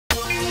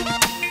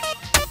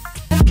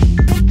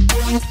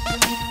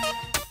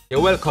You're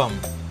welcome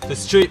to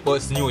Street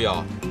Bus New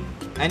York.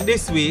 And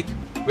this week,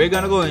 we're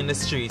gonna go in the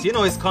street. You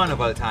know it's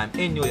carnival time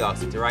in New York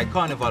City, right?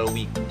 Carnival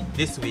week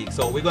this week.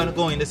 So we're gonna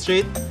go in the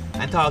street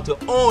and talk to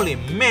only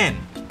men,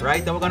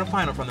 right? And we're gonna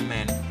find out from the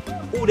men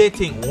who they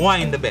think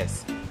wine the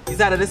best.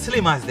 Is either the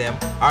slim as them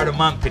or the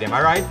mampy them,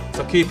 alright?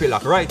 So keep it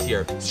locked right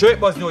here. Street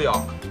Bus New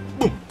York.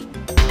 Boom!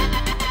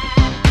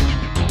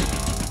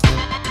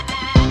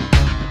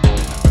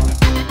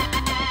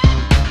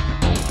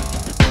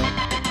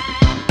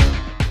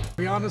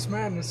 To be honest,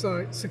 man, it's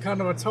a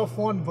kind of a tough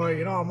one, but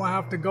you know, I might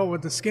have to go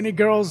with the skinny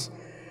girls,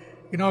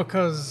 you know,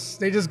 because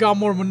they just got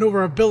more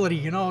maneuverability,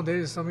 you know.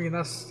 That's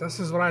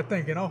just what I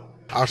think, you know.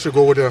 I should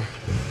go with the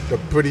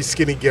pretty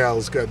skinny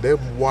gals, cause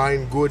them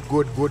wine good,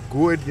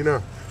 you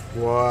know.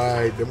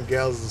 Why, them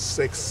gals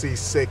are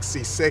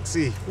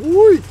sexy.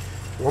 Woo!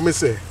 What me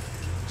say?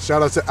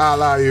 Shout out to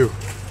all of you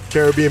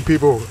Caribbean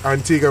people.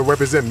 Antigua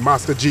represent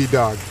Master G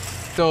Dog.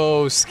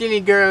 So skinny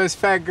girls,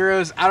 fat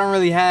girls, I don't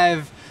really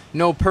have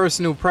no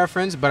personal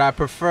preference, but I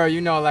prefer, you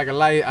know, like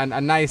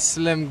a nice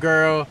slim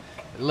girl,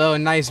 a little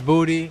nice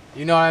booty,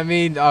 you know what I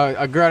mean?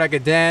 A girl that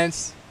could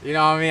dance, you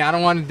know what I mean? I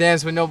don't want to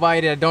dance with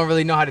nobody that don't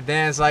really know how to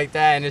dance like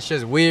that, and it's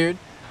just weird.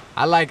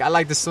 I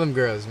like the slim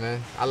girls,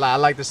 man. I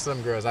like the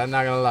slim girls, I'm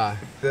not gonna lie.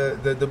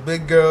 The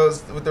big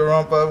girls with the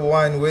rumpa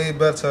wine way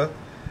better.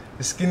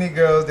 The skinny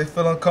girls, they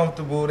feel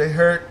uncomfortable, they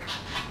hurt.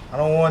 I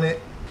don't want it.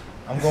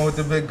 I'm going with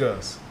the big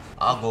girls.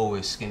 I'll go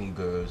with skinny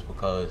girls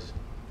because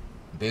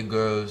big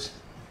girls,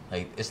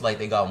 like, it's like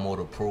they got more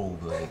to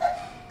prove. Like,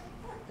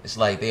 it's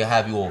like they'll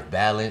have you off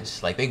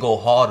balance. Like, they go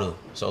harder.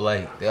 So,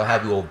 like, they'll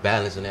have you off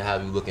balance and they'll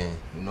have you looking,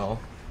 you know?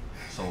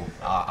 So,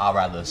 I'd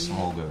rather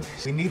small girls.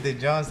 We need the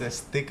Johns that's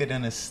thicker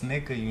than a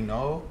Snicker, you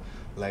know?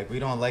 Like, we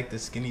don't like the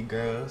skinny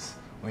girls.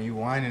 When you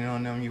whining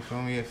on them, you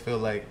feel me? It feel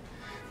like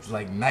it's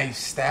like knife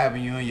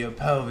stabbing you in your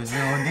pelvis. You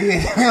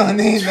don't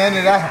need none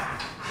of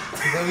that.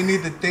 So we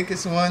need the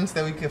thickest ones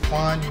that we can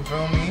find, you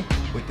feel me?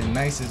 With the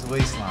nicest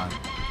waistline.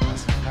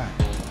 That's a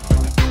fact.